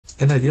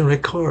And I didn't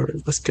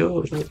record. Let's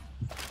go.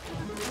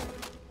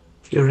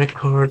 You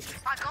record.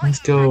 Let's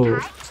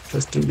go.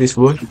 Let's do this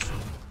work.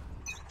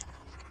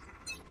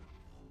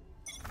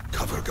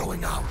 Cover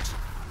going out.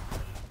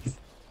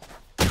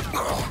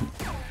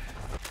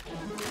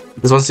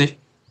 This one, see?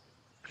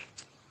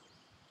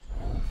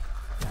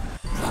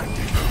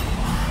 Blinding.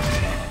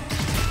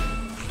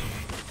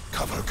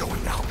 Cover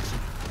going out.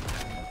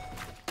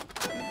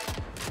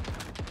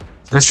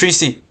 Let's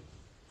 3C.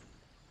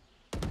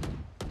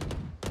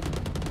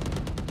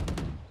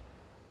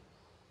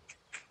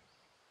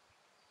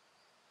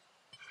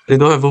 They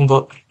don't have bomb.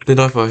 They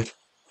don't have fight.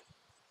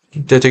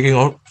 They're taking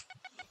out.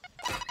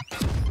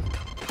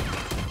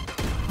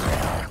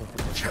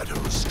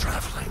 Shadows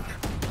traveling.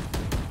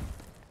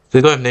 They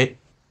don't have nade.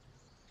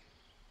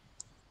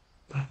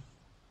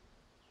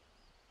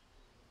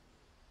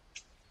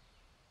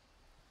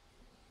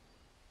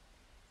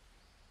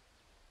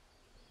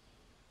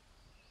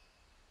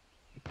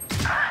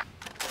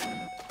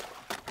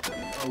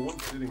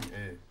 One's sitting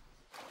A.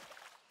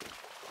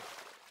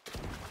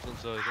 He's on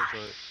side, he's on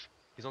side.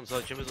 He's on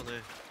side, Jim is on A.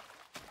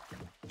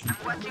 I'm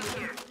watching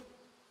here.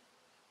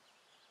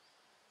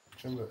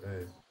 Chamber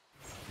A.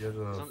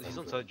 He's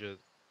on side, Jed.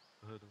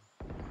 I heard him.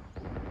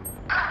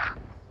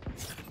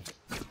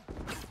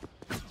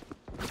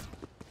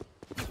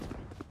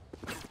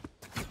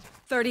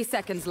 "30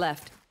 seconds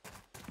left.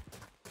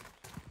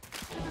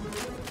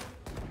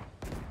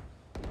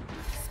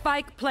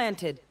 Spike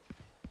planted.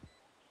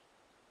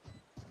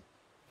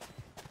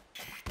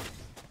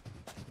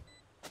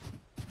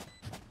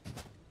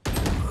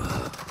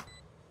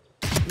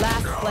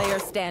 Last player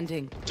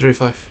standing.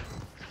 3-5.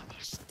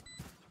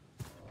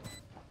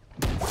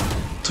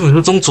 这你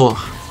是中左。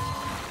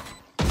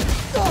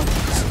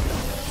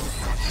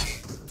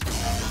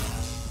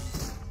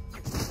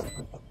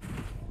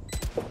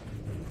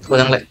我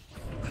两嘞。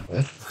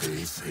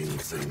 They think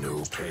they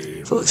know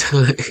pain. 做这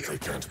嘞。 They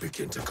can't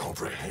begin to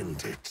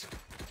comprehend it.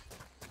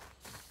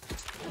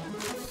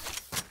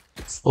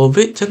 我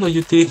被这个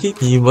utility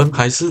你们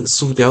还是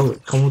输掉了，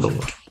看不懂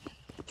了。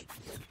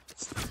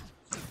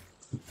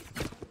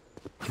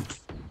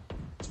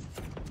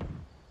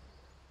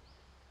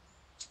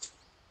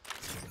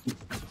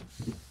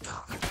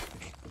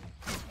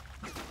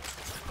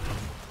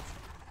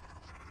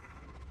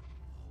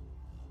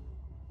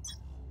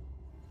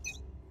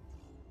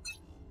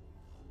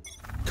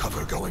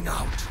Cover going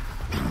out.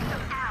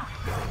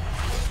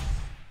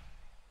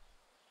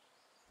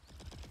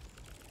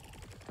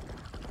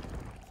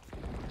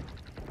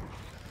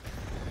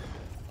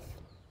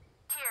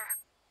 Here.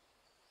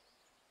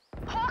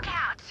 Hawk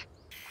out.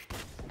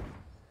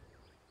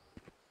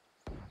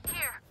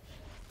 Here.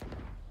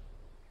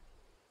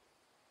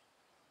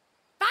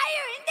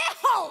 Fire in the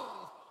hole.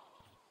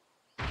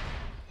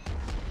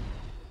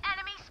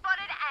 Enemy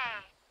spotted A.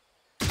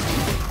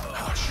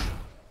 Hush.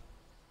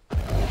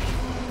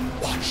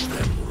 Watch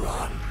them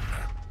run.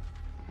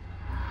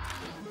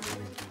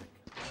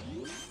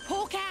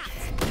 Hawk out.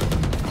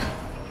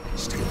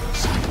 Still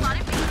inside.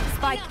 Spotted B.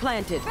 Spike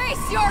planted.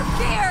 Face your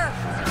fear.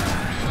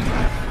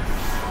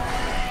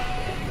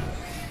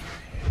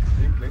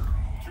 Blink, blink.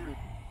 Shoot it.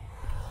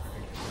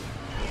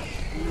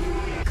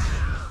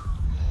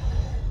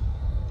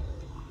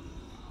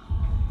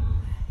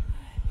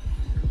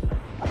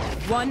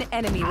 One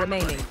enemy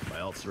remaining.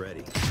 My ult's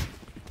ready.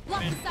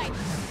 Block the sight.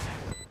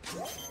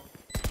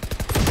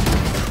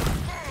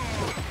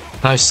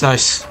 Nice,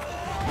 nice.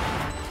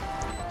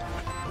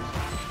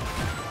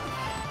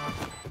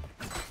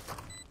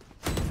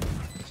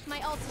 My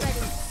ult's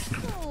ready.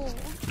 Oh,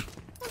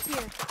 look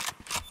here.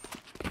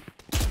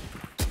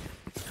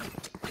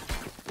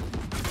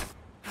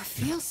 I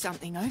feel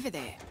something over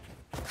there.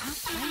 Can't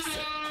place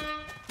it.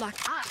 Like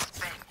Us,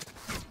 but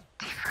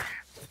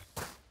different.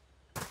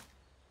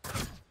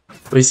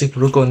 Basic，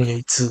 如果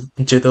你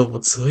觉得我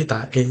只会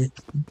打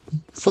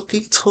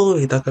A，fucking 错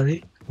诶，大概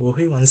我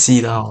会玩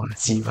C 的好吗？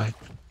几百，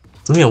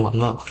都没有玩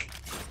到。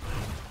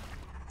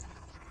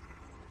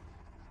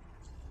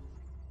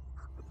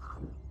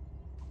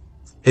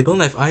They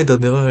don't have either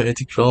never have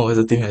anything wrong with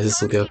the team 还是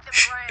输掉， Keep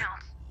them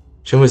ground.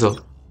 全部手。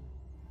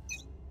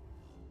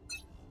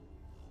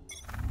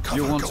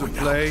 You Cover want to going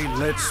play? out.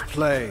 Let's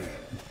play.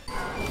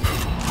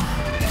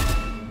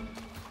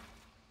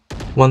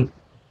 One，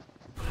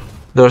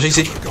 对了，信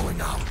息。 Cover going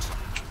out.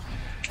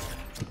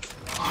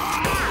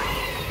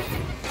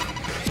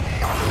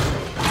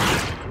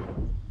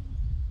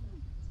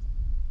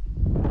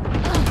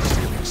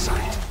 Still in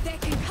sight. They're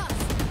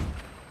concussed.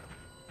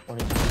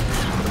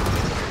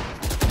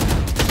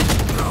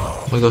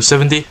我有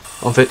70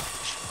 on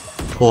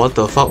fit。What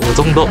the fuck？ 我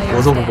中毒，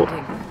我中毒，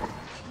 Standing.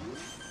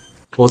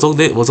 我中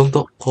的，我中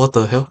毒。What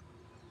the hell？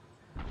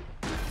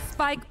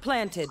 Spike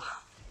planted.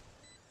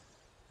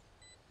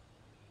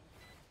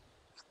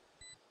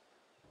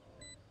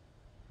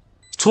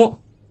 怎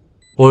么？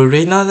我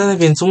Reina 在那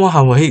边，怎么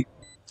还会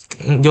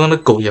用那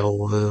狗咬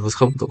我的？我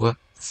看不懂啊。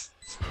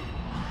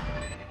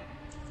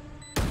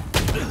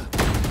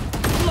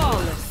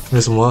 Flawless.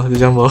 那什么啊？就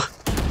这样吗？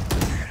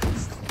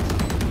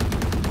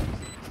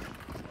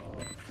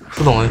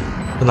不懂哎，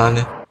很难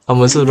呢。他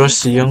们是 rush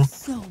使用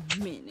So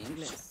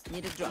meaningless.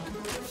 Need a drop.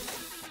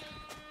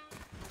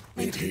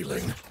 Need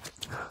healing.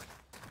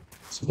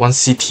 玩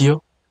CT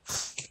哦，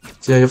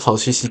现在就跑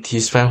去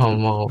CT spam 好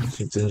猫，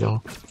就这种。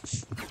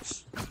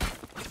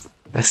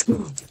Let's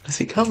go, let's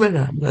see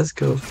camera, let's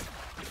go。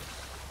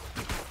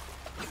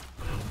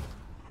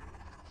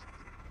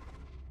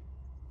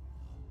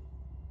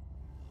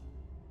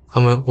我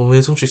们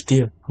也中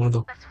50了，他们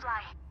都。 Let's fly.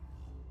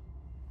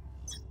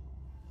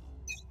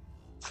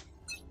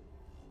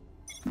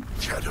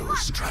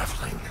 Shadows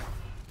traveling.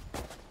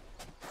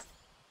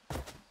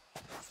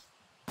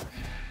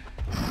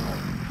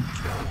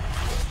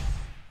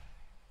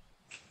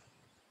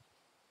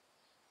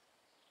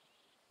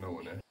 No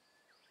one, eh?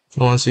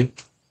 No one see,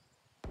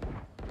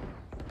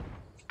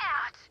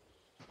 Out.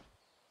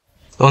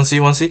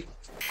 one see.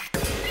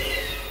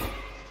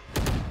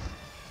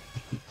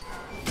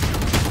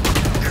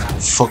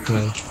 Fuck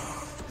man.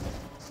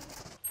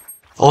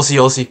 all see.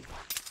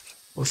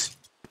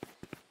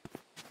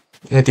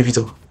 应该 DP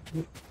走。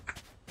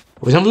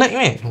我像 lag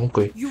咩？什么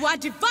鬼？ You are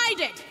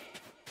divided.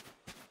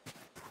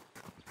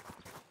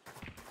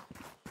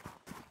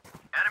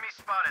 Enemy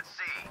spotted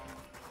C.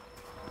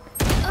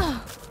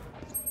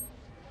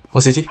 我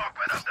CT。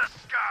 Open up the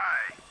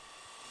sky.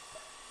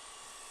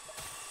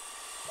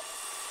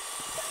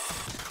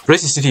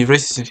 Race CT,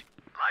 race CT。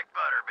 Like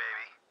butter,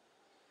 baby.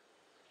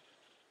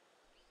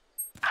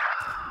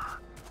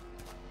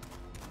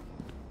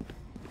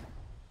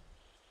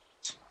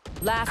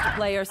 Last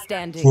player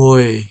standing.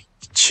 喂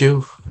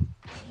，chill。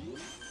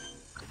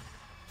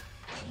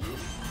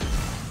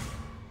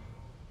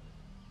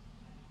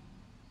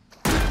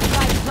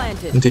 Spike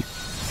planted. 对，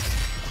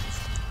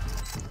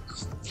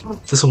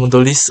这是我们的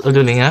历史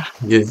260啊，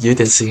有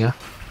点行啊。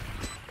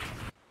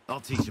 I'll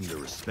teach him to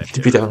respect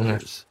DP their down there.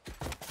 elders.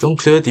 Don't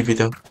clear DP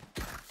掉。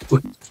喂，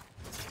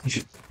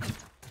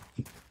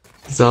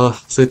知道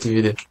了，这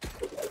DP 点，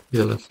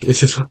有了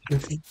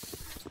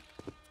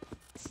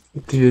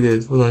，DP 点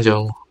不能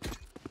讲我。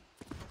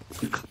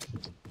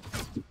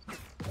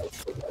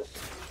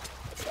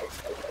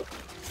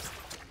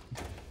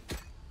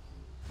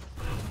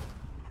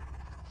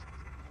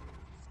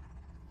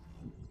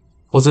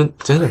我真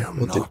I 的 am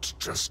我对 not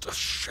just a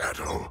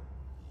shadow.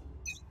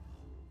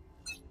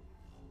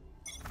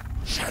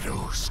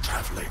 Shadows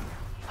traveling.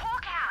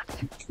 Hawk out.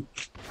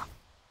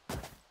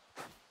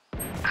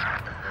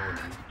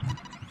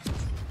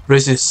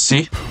 race is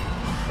C，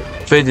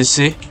 fade is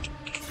C。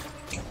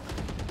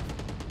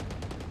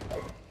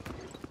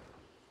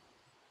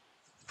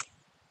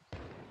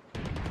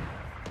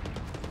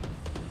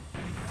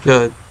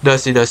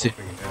 That's it, that's it.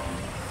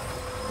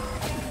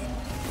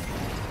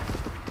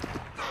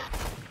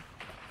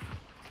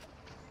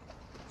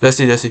 That's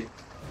it, that's it.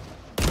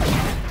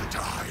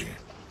 Die.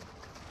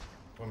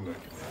 One look.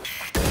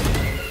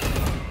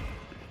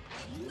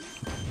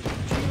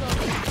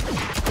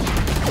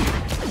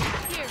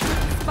 Here.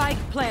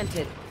 Spike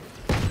planted.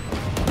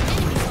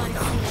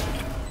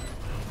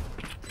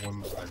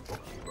 One side box,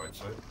 right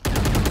side.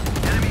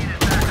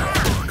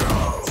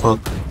 Fuck.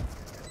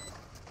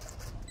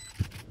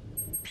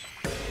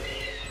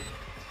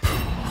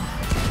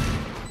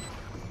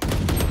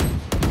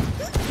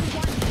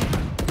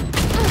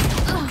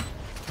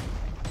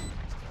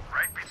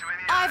 Right between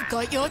the I've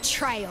got your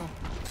trail.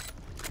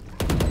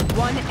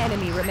 One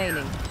enemy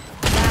remaining.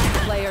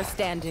 Last player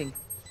standing.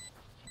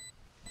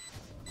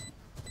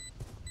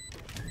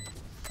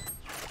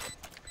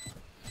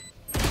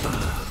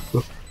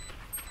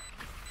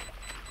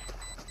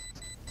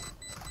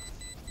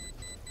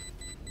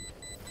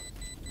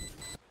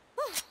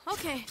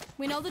 Okay,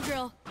 we know the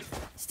drill.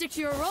 Stick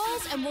to your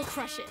roles and we'll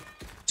crush it.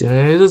 简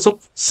直是中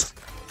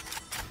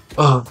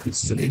啊！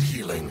 Need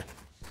healing.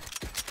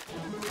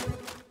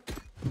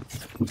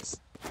 Let's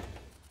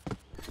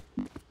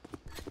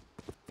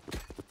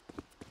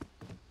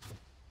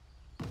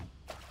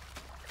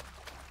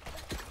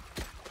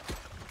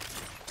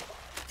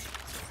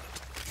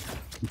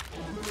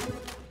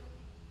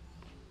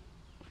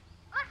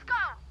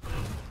go.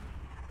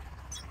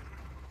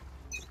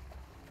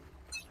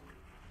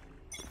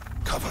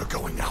 Cover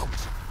going out.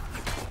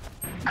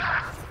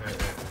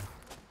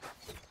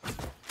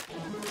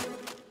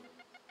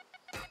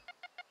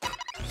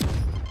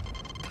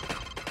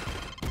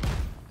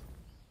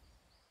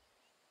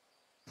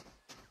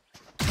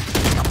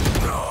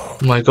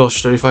 Oh my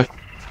gosh, 35.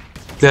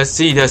 Let's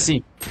see, let's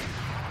see.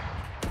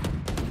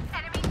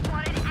 Enemy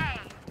spotted A.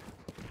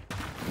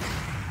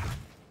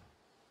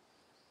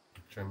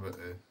 Chamber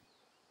A.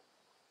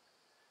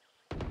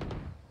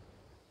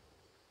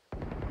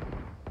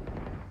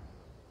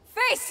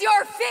 Face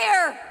your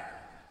fear!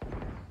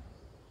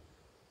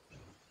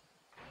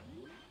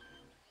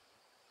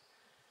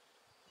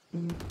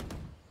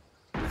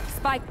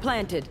 Spike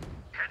planted.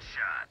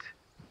 headshot.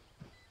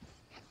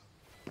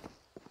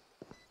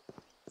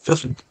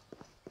 Perfect.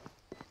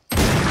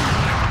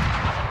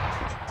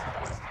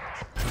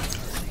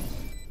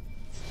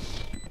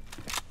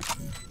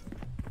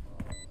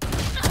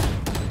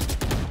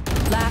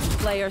 Last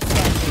player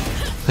standing.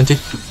 安静。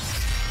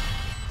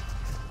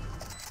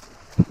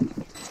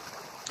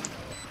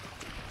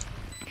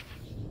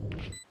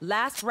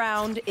Last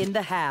round in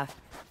the half.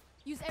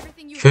 Use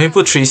everything you Can we have.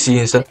 put 3C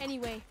instead?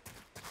 Anyway.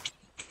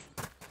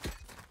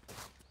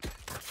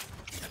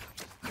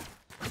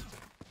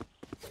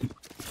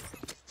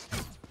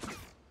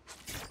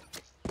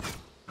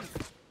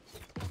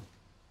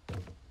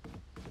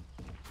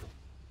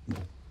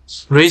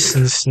 Race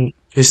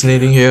is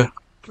needing here.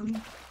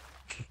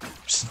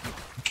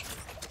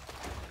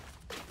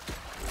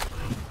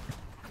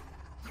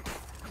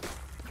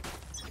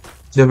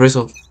 Yeah, race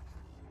off.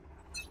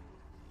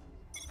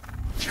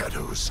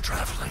 Shadows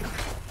traveling.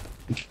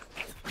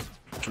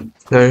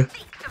 No.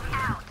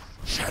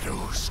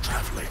 Shadows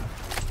traveling.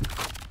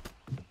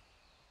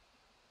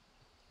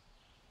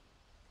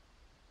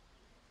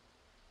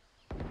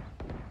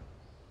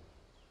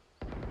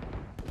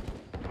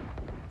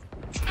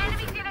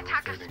 Enemies in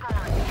attacker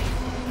spawn.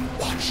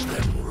 Watch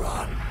them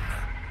run.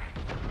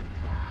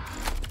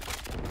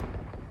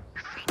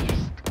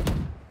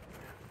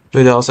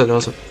 Wait, they're outside, they're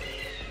outside.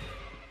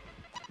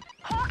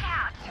 Hawk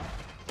out.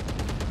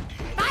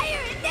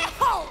 Fire in the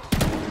hole!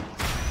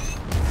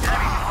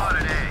 Enemy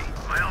spotted A.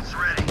 My ult's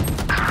ready.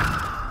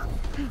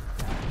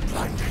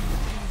 Blinding.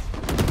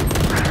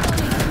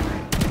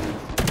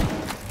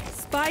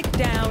 Spike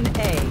down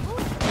A.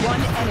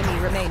 One enemy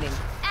remaining.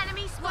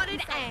 Enemy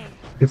spotted A.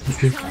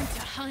 Okay. Time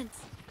to hunt.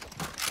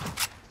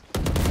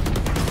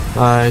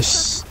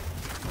 Nice.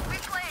 We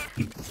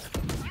played.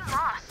 You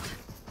lost.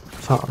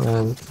 Fuck,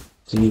 man.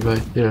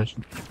 Right here.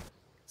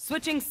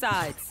 Switching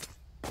sides.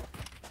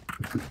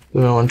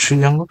 对面玩吃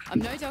香了。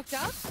 I'm no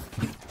doctor,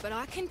 but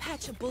I can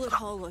patch a bullet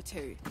hole or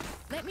two.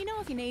 Let me know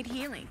if you need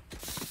healing.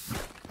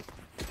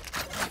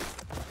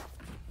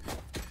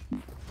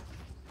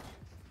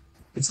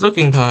 It's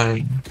looking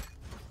time.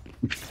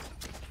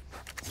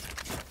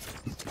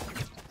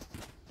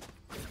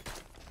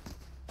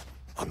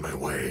 On my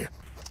way.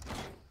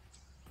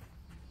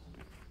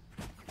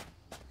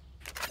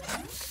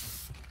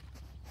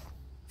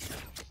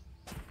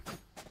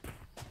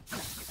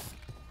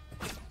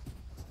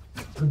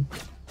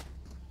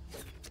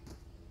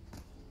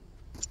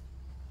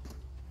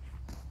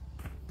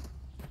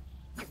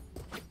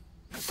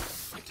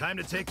 Time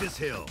to take this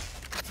hill.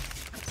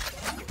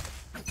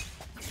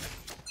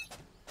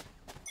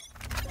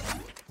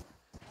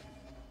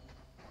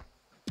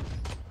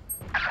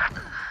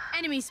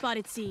 Enemy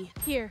spotted C.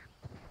 Here.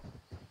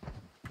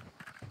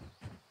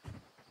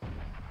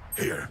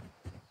 Here.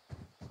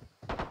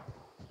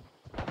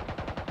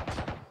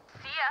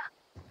 See ya.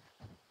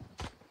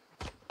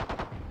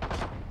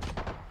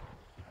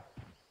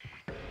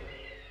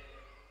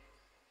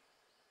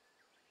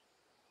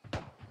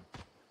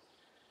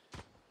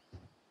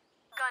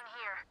 Gun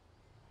here.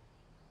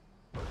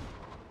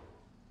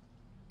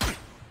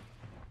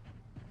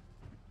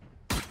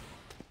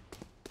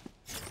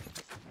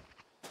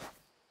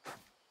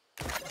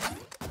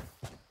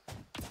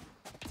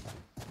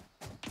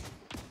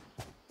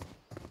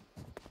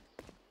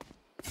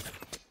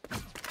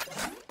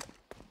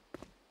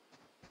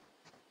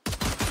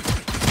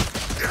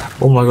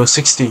 Oh my god,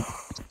 60！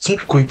什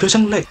么鬼标这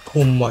样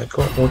lag？Oh my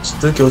god！我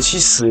真给我气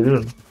死了！这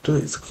人对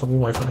这个 fucking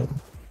WiFi，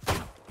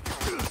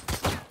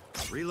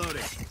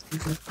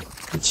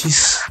 Reloading. 气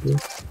死了！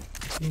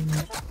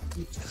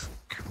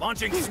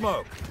 Launching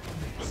smoke.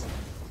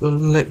 不要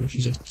lag，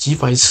 几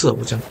百次啊！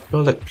我讲不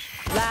要 lag。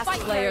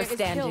 Last player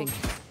standing.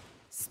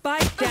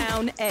 Spike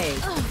down A.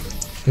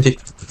 问题，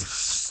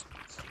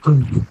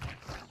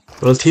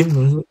我的 team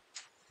能是，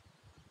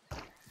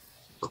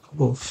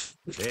我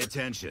Pay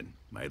attention.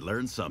 Might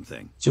learn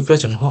something. 就不要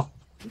讲话，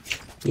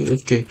有个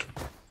给。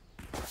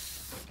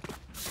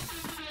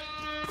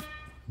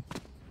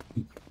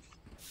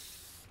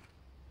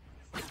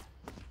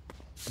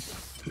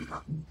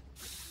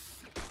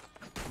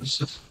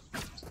是。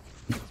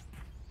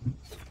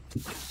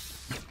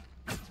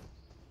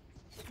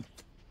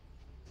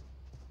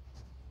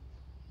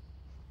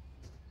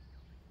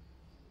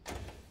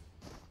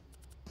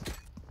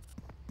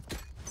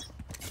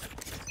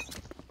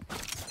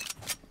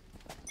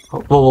好，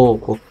我。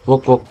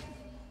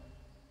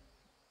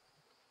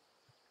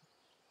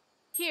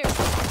 Here.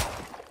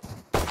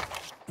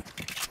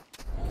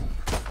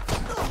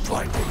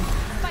 Blinding.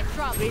 Spike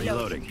drop.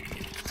 Reloading.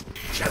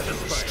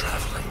 Shadows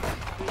traveling.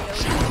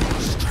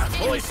 Shadows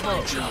traveling. Holy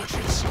smoke.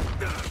 Charges.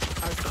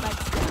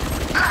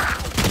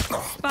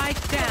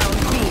 Spike down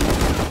B.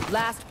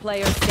 Last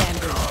player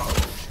standing.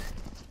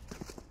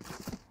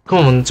 咁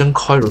我們真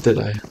開路的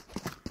嚟，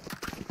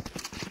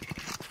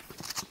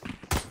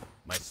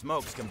 My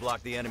smokes can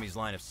block the enemy's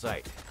line of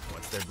sight.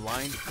 Once they're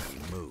blind, we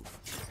move.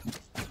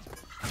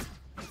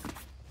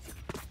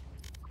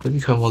 你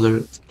看我的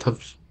人，他，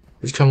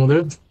你看我的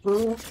人，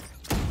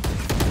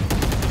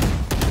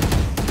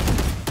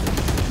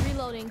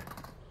 Reloading.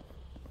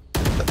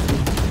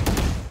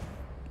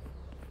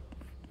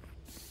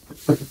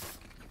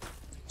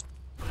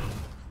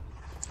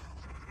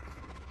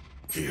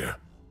 Here.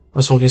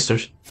 I'm smoking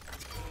stairs.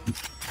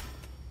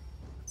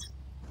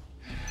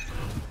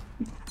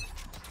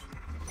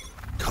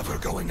 Cover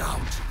going out.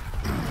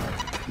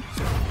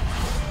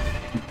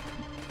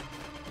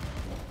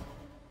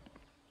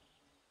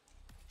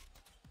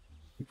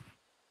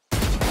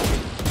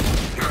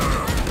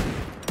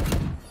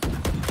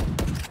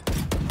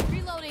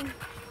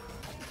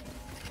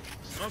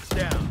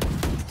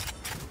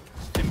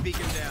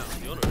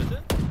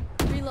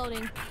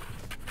 Reloading.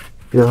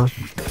 Yeah.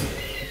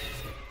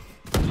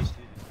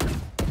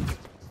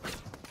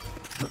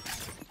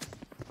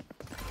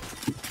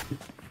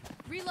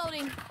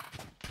 Reloading.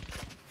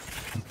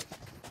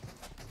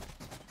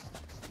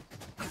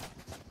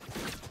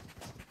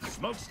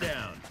 Smoke's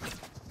down.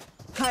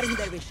 Cutting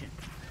their vision.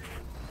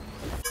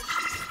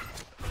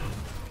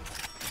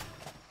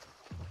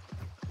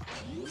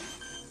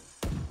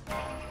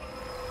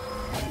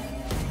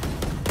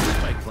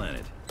 Spike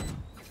planted.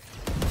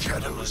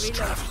 Shadows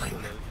traveling.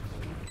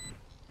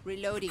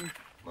 Reloading.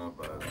 Not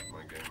bad.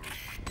 My game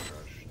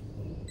crashed.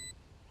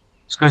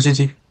 Sky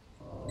CT.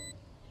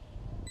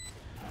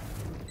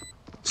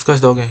 Sky's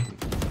dogging.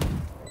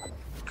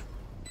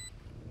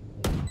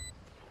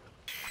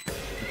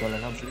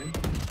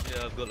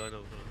 Yeah, I've got line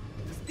up.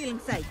 Still in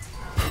sight.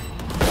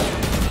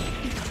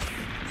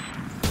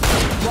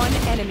 One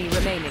enemy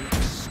remaining.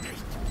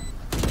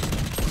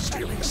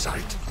 Stealing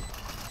sight.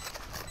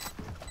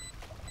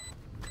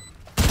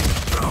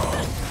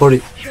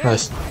 40.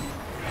 Nice.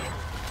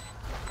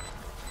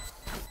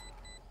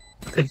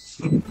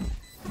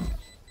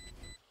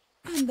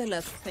 And the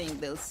last thing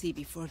they'll see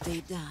before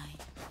they die.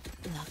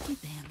 Lucky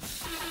them.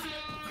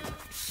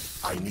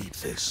 I need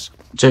this.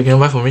 Jack, can you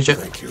buy for me, Jack?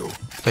 Thank you.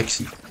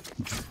 Thanks.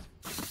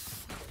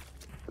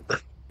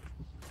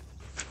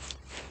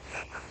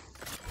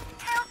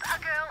 Help a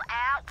girl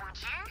out, would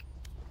you?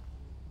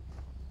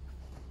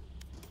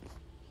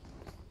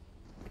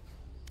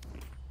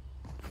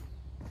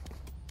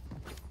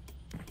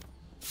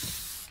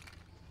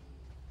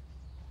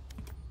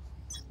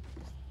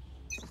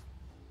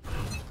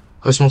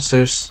 I smoke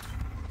stairs.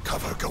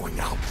 Cover going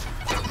out.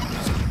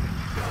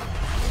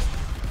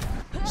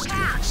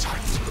 Stealing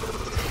sight.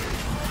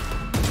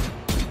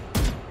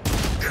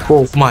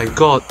 Oh my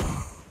god.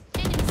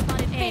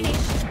 Enemy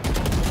spotted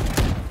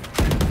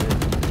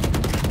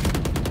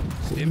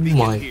A. Oh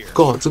my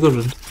god， 这个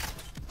人，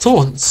这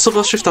我是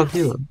不是 shift 打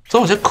K 了？这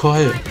往下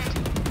快耶，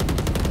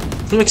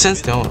这 make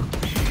sense 掉啊！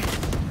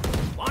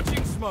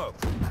 Launching smoke.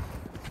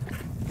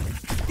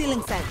 Still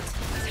in sight.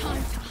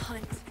 Time to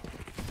hunt.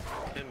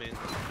 Hey, man.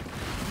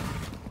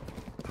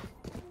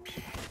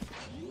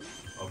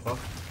 Alpha.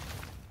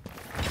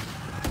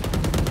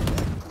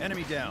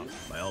 Enemy down.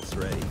 My ult's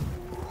ready.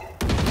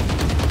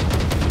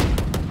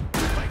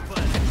 Spike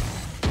planted.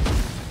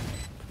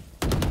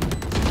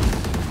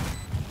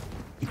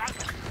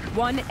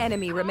 One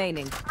enemy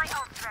remaining. My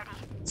ult's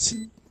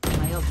ready.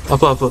 My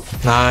ult. Up.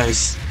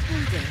 Nice.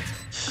 I'm dead.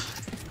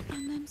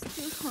 And I'm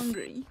still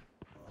hungry.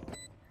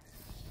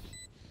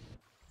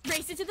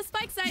 Race into the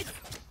spike site.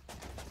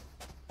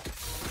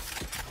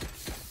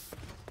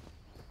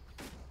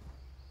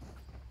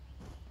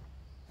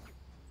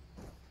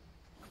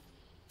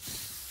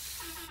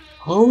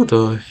 How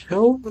the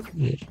hell?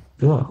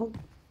 Yeah.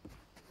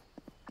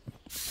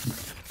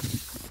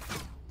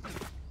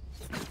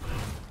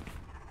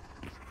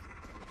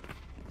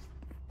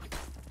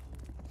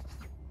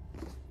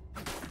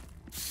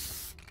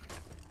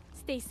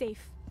 Stay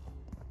safe.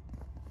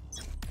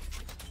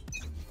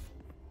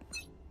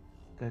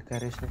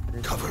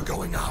 Cover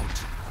going out.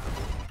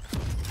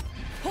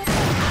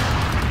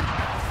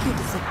 You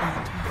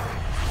disappoint me.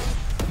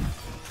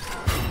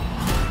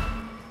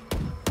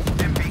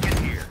 Dim beacon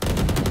here.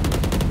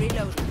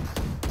 Reloading.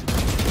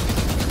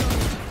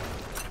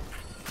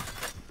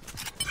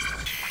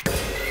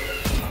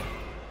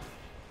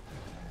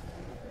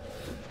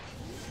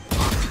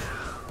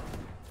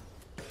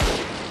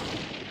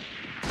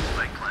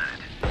 Spike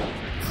planted.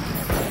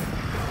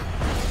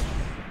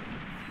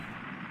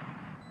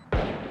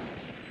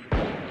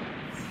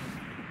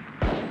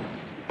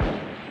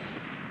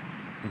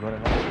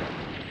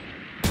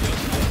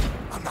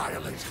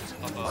 Annihilated.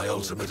 My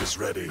ultimate is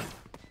ready.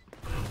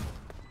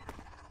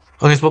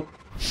 Okay, smoke.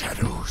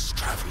 Shadows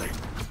traveling.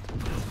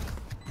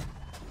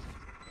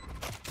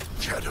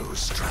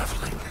 Shadows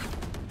traveling.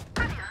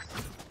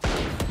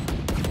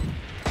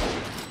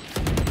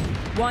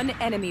 One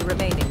enemy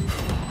remaining.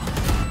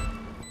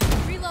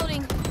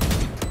 Reloading.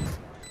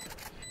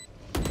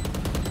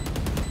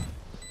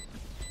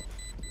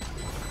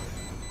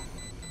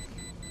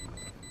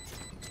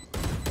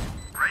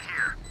 Right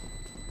here.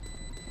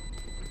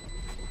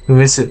 You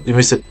miss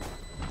it.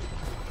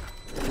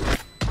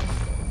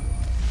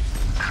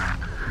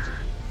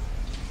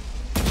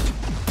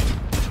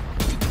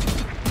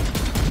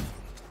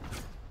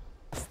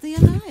 Stay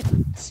alive.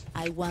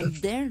 I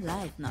want their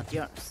life, not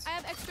yours. I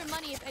have extra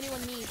money if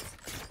anyone needs.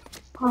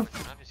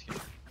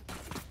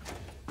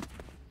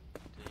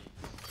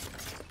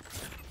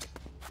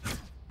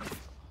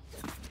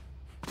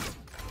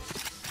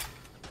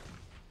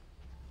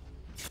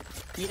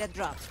 Need a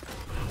drop.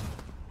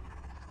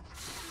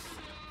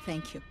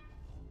 Thank you.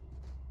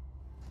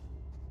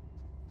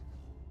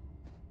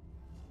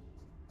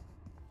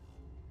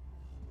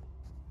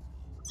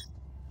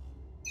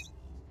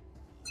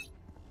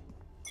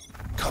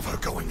 Cover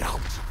going out.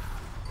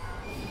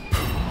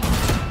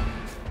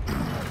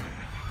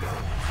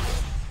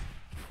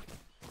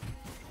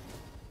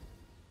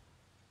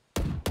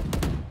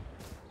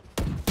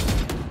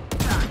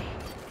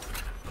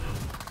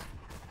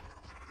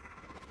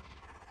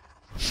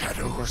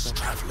 Shadows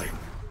traveling.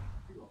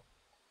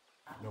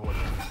 No one.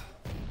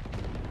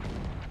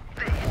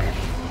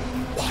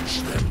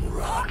 Watch them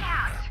run.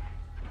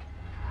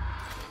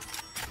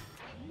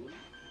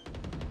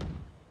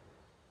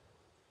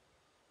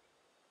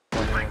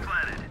 Spike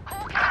planted.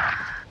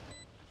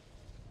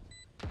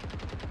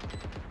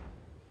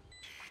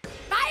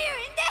 Fire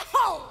in the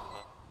hole!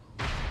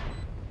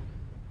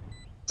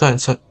 在。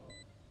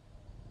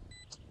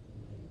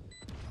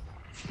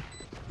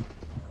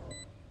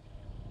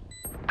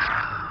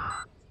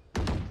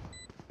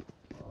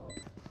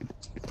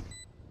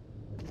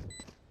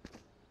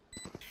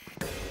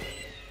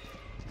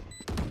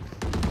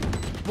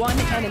 One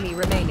enemy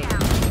remaining.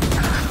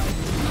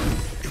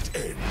 It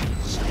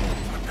ends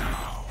for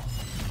now.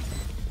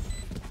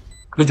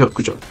 Good job,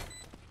 good job.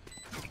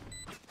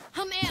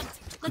 I'm amped.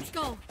 Let's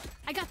go.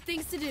 I got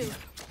things to do.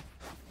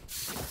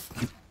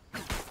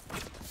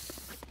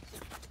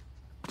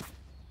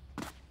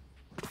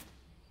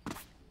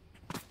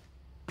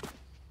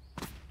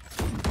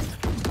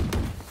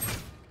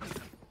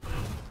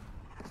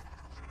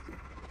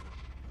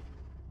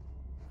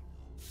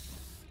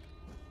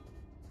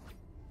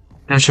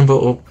 Chamber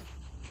ult.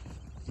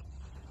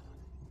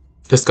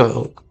 This guy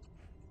ult.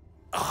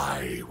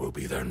 I will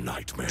be their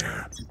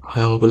nightmare.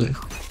 I believe.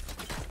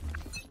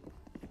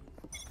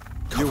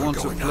 You want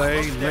to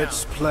play?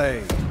 Let's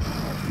play.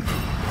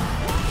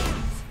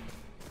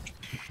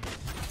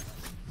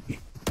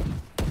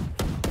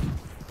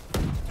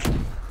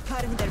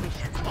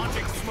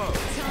 Launching smoke.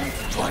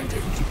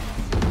 Blinding.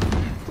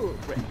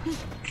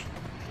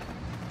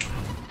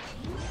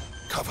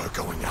 Cover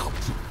going out.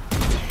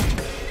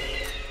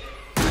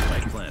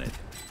 Spike planted.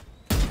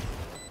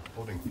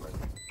 Holding flag.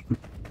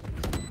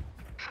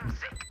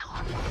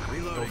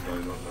 Reloading.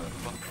 Don't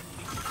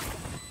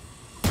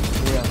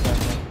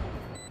die.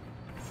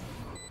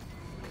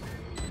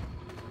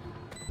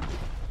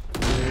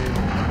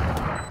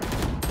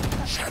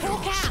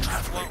 Shadows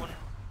traveling.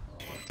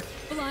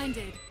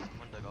 Blinded.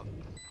 One dug up.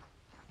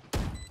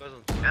 Guys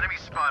on Enemy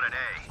spotted A.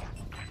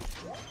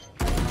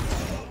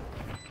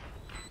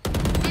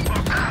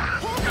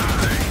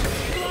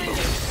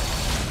 Blinded.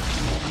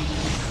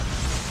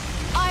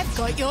 I've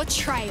got your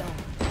trail.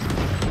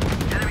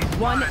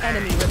 One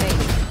enemy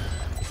remaining.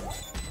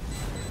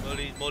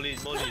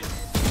 Molly.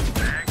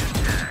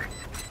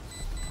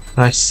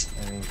 Nice.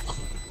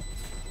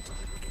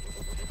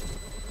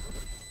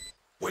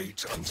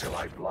 Wait until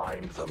I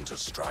blind them to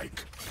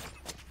strike.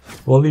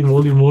 Molly.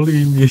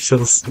笑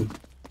死。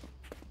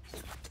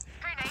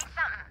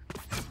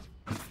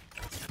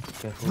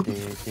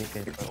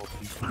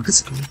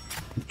 Let's go.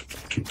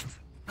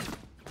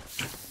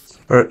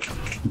 Alright.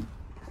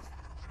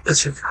 Let's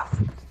check.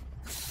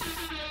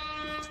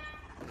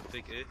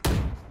 Fake A.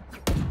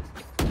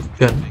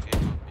 Yeah. Fake A.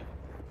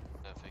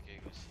 Yeah, fake A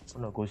guys.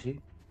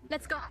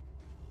 Let's go.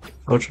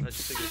 Roger. Let's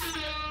just take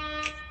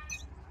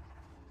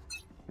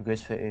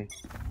it.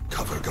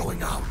 Cover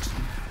going out.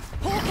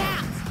 Hawk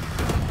out.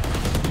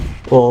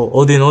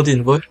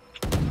 어딘 boy?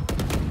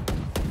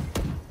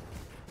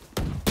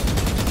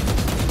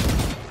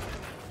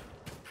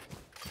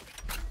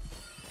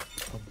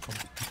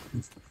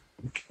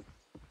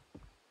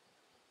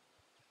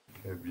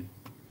 Heavy.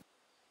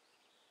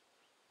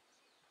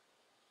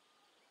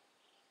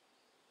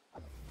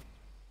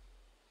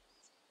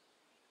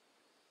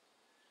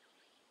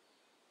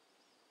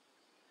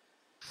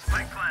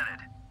 Spike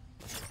planted.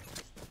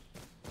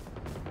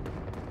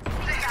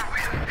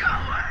 With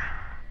color.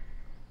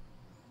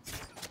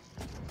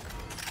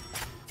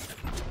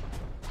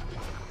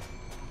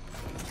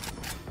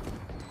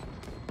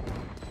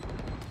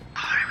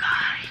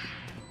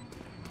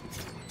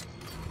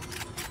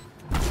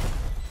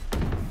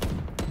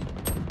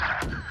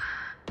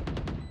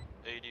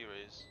 AD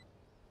raise.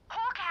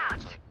 Hawk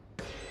out.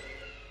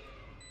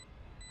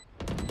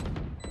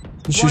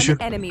 Shoot.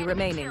 One enemy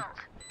remaining.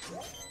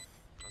 One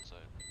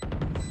side.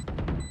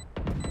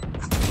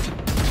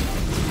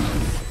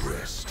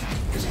 Rest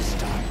is his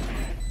time.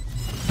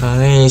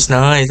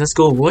 Nice. Let's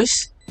go,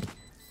 boys.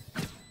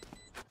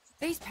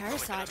 These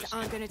parasites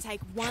aren't going to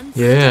take one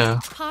Yeah.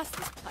 step past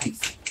this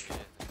place.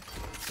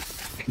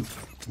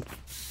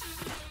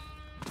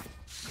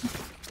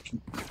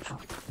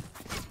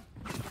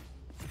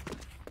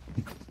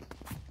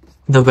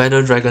 The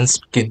better dragon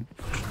skin.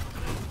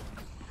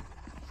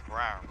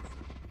 Wow.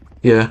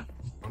 Yeah.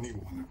 Only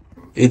one.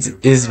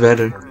 It is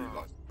better.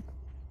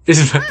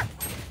 It's better.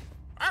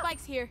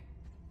 Spike's here.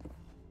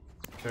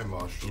 Okay,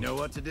 Marshall. You know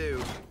what to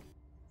do.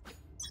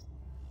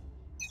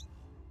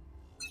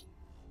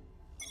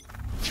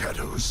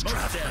 Shadows Smoke's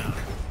traveling. down.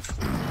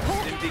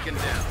 Stim beacon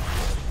down.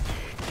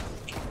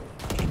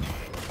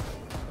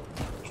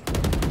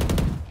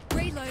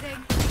 Reloading.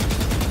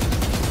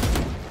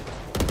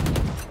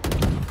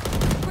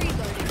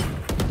 Reloading.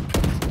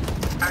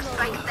 Our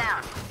spike's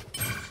down.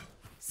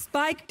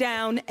 Spike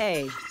down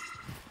A.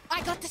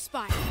 I got the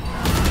spike.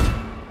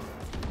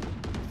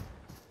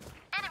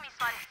 Enemy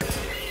spotted.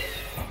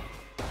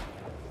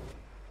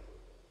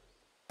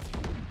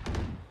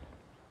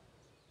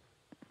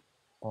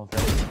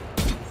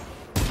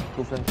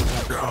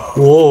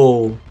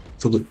 Whoa,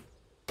 so good.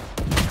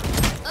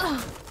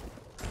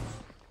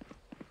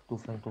 Two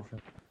flank.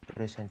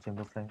 Raise and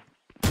chamber flank.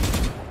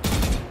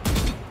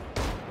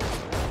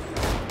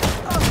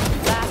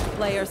 Last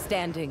player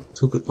standing.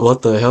 So good.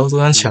 What the hell？ 突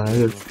然抢了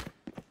一个，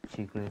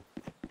 Secret.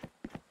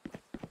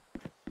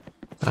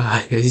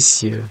 哎，有些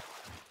血了。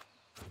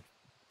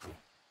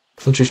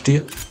从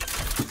50，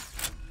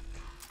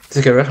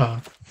这个人好。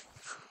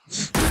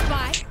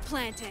 Spike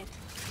planted.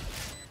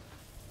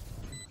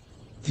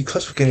 一颗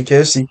是给你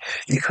KFC，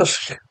 一颗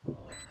是。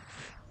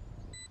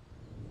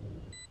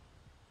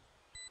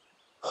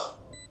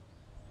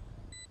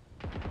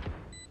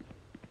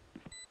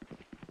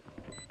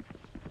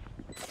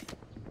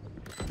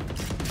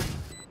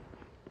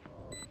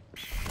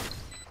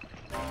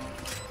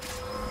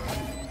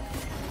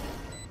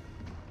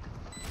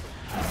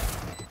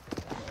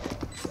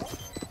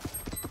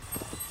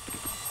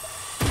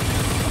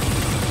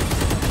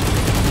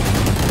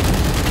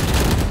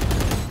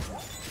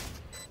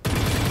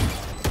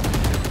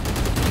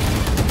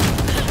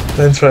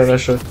Then try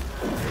Russia.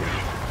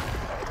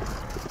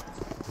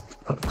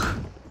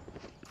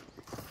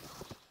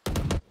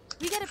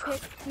 We get a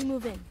pick, we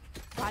move in.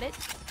 Got it?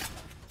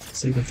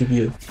 So you can give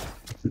you.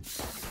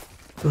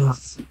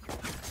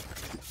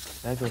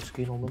 I got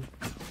skin Omen.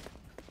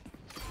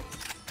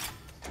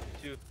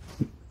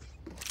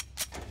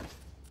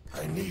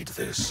 I need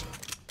this.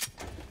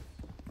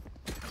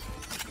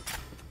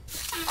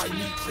 I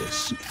need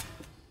this.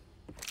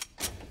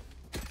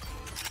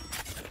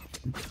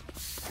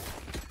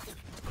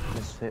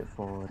 Let's wait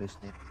for this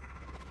name.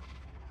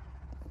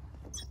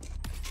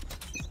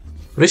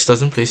 Rich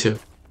doesn't place here.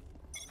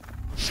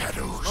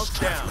 Shadows Smoke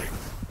down. traveling.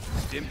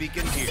 Dim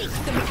beacon here.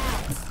 Them out.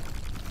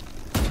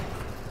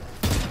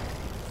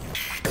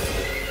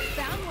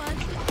 Found one.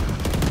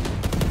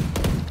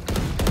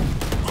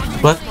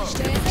 What?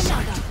 There's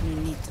another. You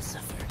need to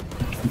suffer.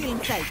 Feeling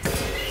tight.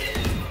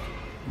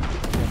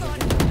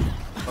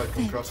 Like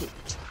contrast.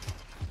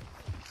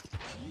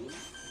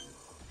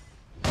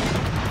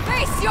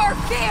 Face your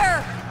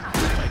fear!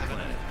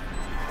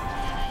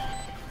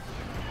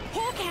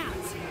 Hawk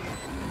out.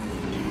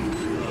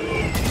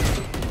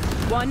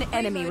 One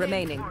enemy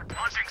remaining.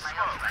 Launching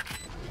smoke.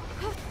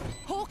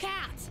 Hawk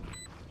out.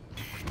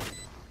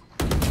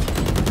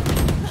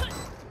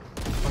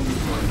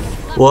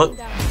 What?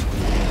 Down.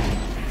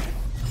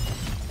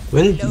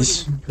 When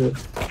this?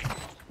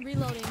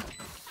 Reloading.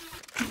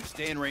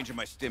 Stay in range of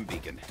my stim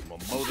beacon, and we'll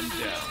mow them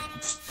down.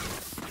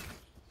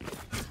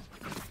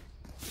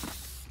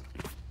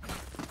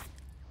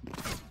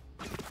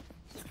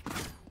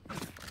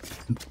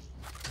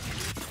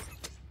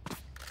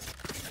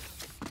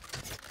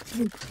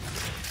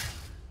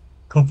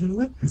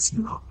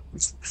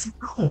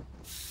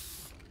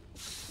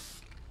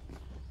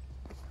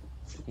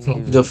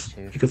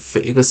一个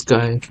飞一个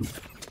sky， This is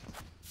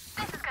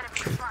gonna be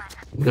fun.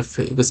 一个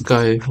飞一个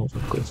sky， 好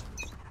贵。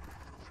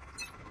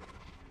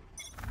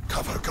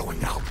 Cover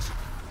going out.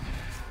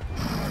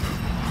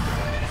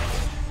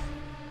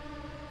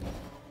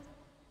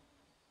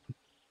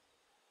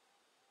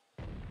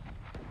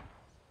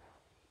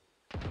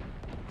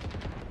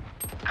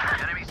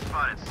 Enemy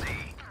spotted C.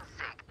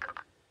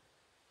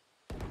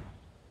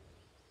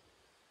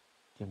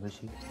 Chamber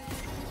C.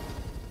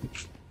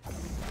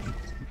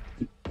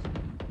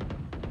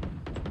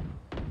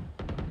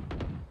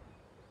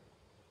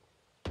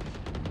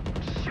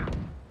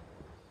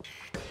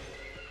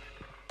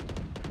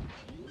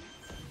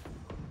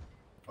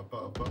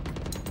 Up.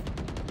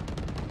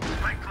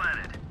 Spike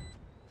planted.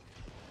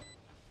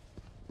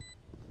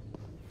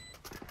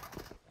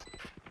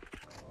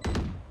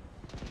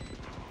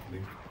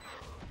 Link.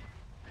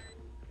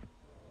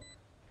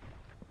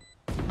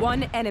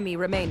 One enemy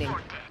remaining.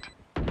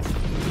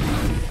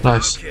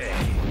 Nice. Okay.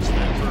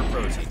 Time for a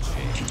protein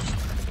shake.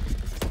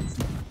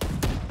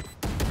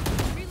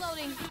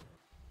 Reloading.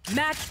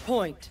 Match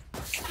point.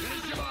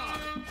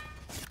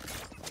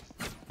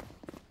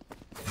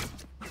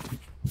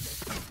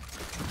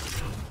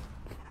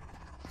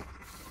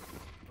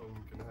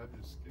 Can I have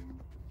your skin?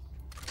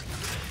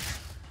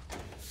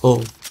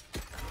 Oh,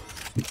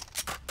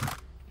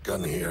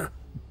 Gun here.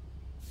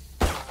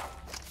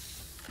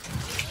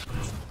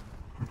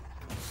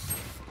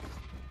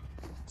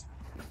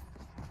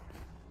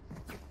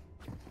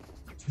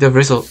 they're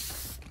very slow.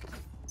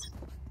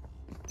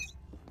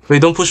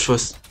 Wait, don't push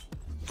first.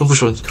 Don't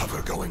push first.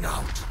 Cover going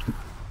out.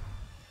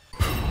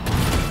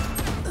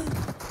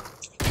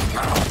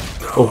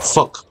 Oh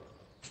fuck.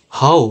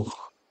 How?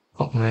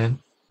 Fuck man.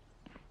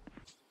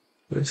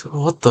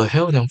 What the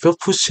hell？ 你不要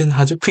push 先，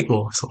他就 pick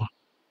我，是吧？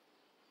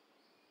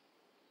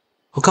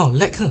我刚好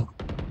lag 呢，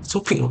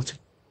就 pick 我。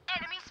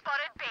 Enemy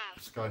spotted B.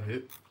 This guy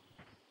hit.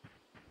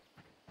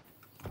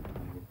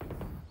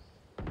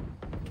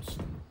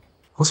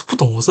 我是不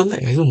懂我是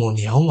lag 还是我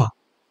鸟嘛？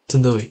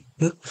真的诶，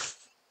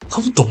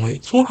他不懂诶，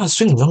怎么他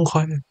睡你这样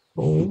快呢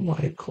 ？Oh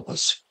my god！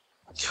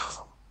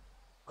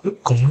 我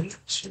拱人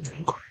睡你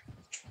快。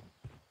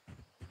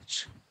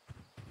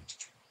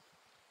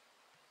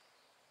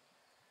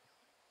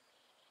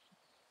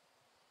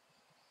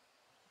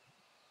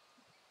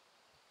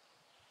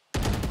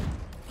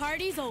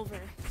party's over.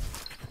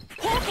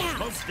 Hulk out!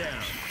 Smoke's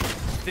down.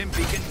 Stim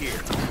beacon here.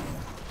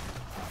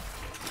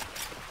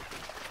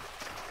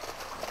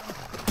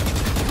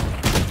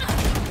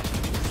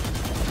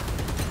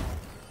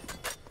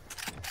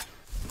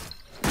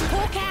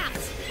 Hulk out!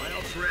 My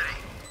ult's ready.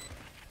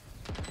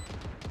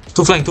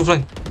 Two flank, two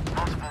flank.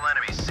 Multiple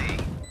enemies, C.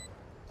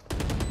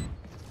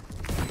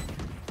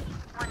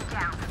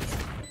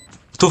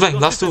 Two flank,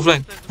 last two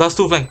flank. Last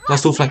two flank,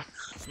 last two flank.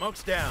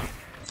 Smoke's down.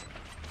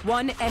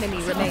 One enemy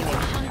remaining. They're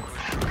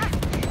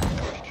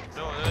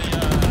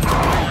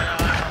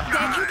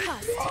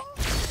concussed.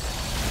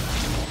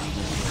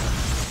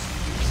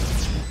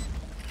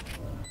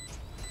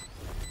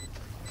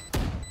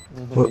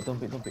 Don't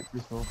pick,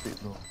 please, don't pick,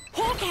 bro.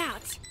 Hulk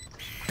out!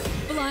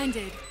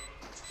 Blinded.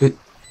 Wait.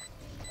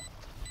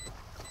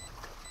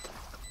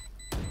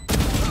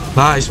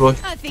 Nice boy.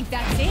 I think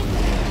that's it.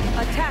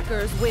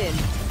 Attackers win.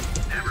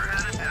 Never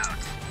had a doubt.